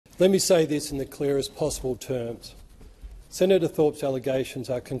Let me say this in the clearest possible terms. Senator Thorpe's allegations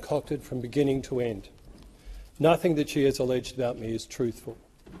are concocted from beginning to end. Nothing that she has alleged about me is truthful.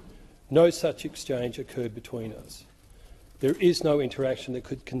 No such exchange occurred between us. There is no interaction that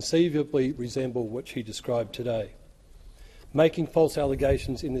could conceivably resemble what she described today. Making false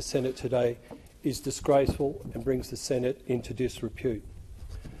allegations in the Senate today is disgraceful and brings the Senate into disrepute.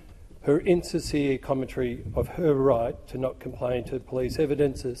 Her insincere commentary of her right to not complain to police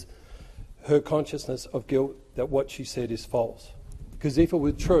evidences her consciousness of guilt that what she said is false. Because if it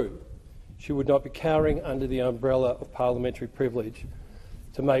were true, she would not be cowering under the umbrella of parliamentary privilege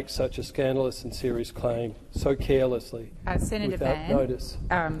to make such a scandalous and serious claim so carelessly Senator without Van, notice.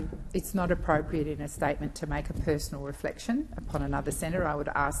 It's not appropriate in a statement to make a personal reflection upon another senator. I would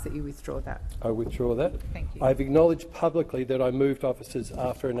ask that you withdraw that. I withdraw that. Thank you. I have acknowledged publicly that I moved officers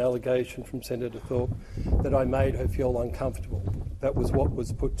after an allegation from Senator Thorpe that I made her feel uncomfortable. That was what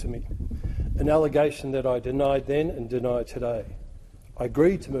was put to me. An allegation that I denied then and deny today. I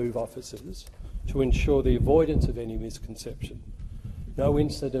agreed to move officers to ensure the avoidance of any misconception. No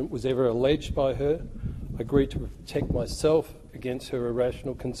incident was ever alleged by her. I agreed to protect myself against her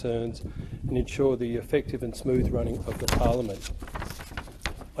irrational concerns and ensure the effective and smooth running of the parliament.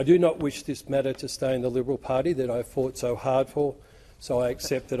 I do not wish this matter to stay in the Liberal Party that I fought so hard for, so I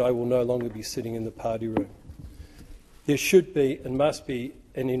accept that I will no longer be sitting in the party room. There should be and must be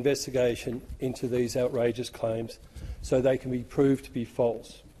an investigation into these outrageous claims so they can be proved to be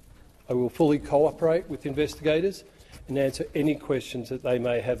false. I will fully cooperate with investigators and answer any questions that they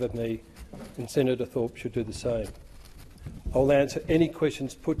may have of me, and Senator Thorpe should do the same. I will answer any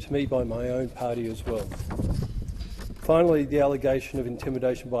questions put to me by my own party as well. Finally, the allegation of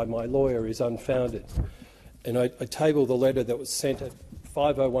intimidation by my lawyer is unfounded, and I table the letter that was sent at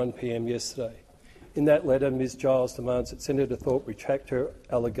 5:01 p.m. yesterday. In that letter, Ms Giles demands that Senator Thorpe retract her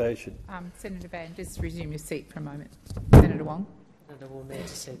allegation. Senator Van, just resume your seat for a moment. Senator Wong. Senator Wong to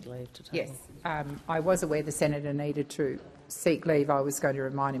seek leave to table. Yes, I was aware the senator needed to seek leave. I was going to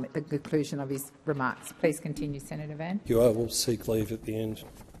remind him at the conclusion of his remarks. Please continue, Senator Van. I will seek leave at the end.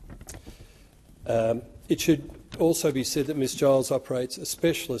 It should also be said that Ms Giles operates a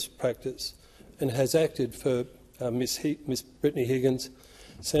specialist practice and has acted for Ms Brittany Higgins,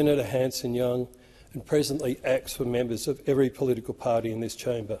 Senator Hanson-Young, and presently acts for members of every political party in this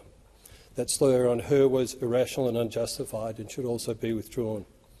chamber. That slur on her was irrational and unjustified and should also be withdrawn.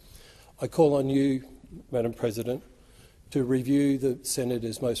 I call on you, Madam President, to review the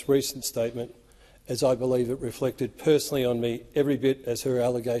Senator's most recent statement, as I believe it reflected personally on me every bit as her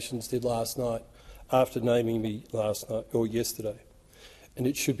allegations did last night, after naming me last night or yesterday, and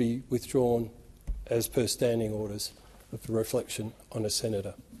it should be withdrawn as per standing orders of the reflection on a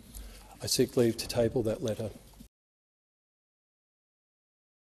senator. I seek leave to table that letter.